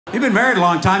You've been married a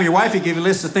long time. Your wife will give you a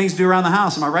list of things to do around the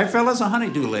house. Am I right, fellas? A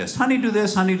honey-do list. Honey, do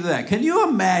this, honey, do that. Can you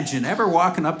imagine ever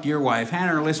walking up to your wife, handing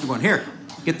her a list and going, here,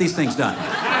 get these things done?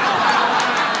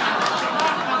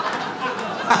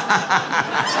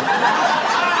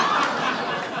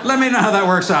 Let me know how that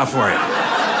works out for you.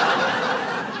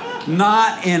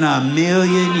 Not in a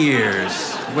million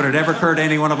years would it ever occur to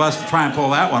any one of us to try and pull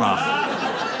that one off.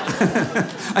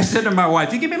 I said to my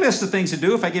wife, you give me a list of things to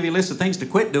do if I give you a list of things to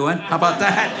quit doing. How about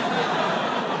that?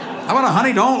 How about a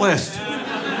honey don't list?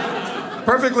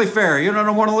 Perfectly fair. You don't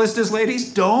know what the list is,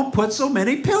 ladies? Don't put so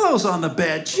many pillows on the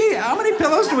bed. Gee, how many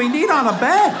pillows do we need on a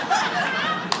bed?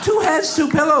 2 heads, 2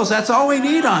 pillows. That's all we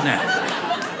need on there.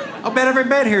 I'll bet every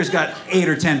bed here's got 8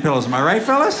 or 10 pillows. Am I right,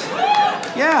 fellas?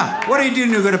 Yeah. What do you do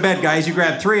when you go to bed, guys? You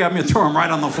grab 3 of them, you throw them right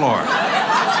on the floor.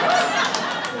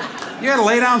 You gotta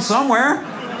lay down somewhere.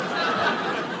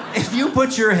 If you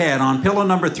put your head on pillow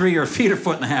number 3, your feet are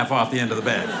 1.5 feet off the end of the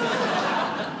bed.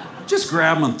 Just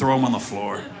grab them and throw them on the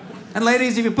floor. And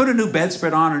ladies, if you put a new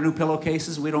bedspread on or new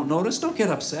pillowcases we don't notice, don't get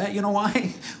upset. You know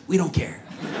why? We don't care.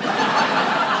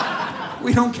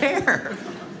 We don't care.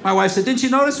 My wife said, didn't you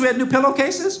notice we had new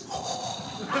pillowcases?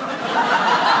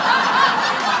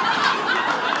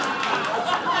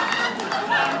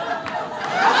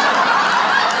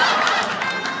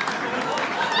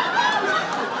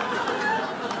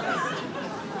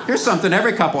 Here's something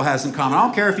every couple has in common. I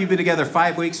don't care if you've been together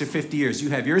 5 weeks or 50 years. You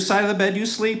have your side of the bed you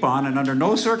sleep on, and under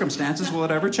no circumstances will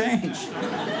it ever change.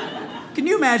 Can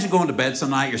you imagine going to bed some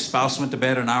night, your spouse went to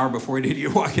bed an hour before you did,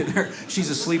 you walk in there, she's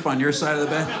asleep on your side of the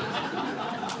bed?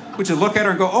 Would you look at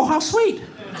her and go, oh, how sweet.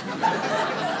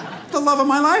 The love of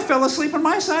my life fell asleep on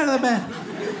my side of the bed.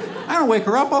 I don't wake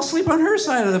her up, I'll sleep on her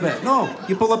side of the bed. No,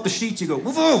 you pull up the sheets, you go,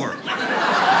 move over.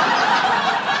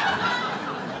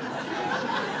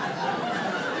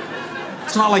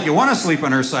 It's not like you want to sleep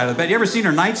on her side of the bed. You ever seen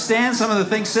her nightstand? Some of the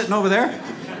things sitting over there?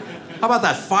 How about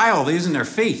that file they're using their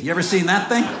feet? You ever seen that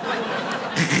thing?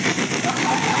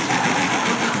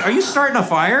 Are you starting a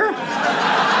fire?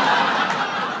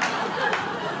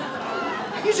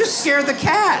 You just scared the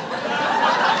cat.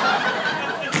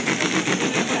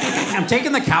 I'm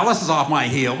taking the calluses off my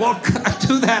heel. Well,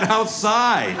 do that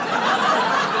outside.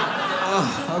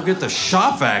 I'll get the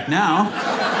shop vac now.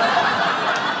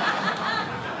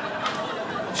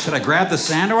 Should I grab the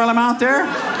sander while I'm out there?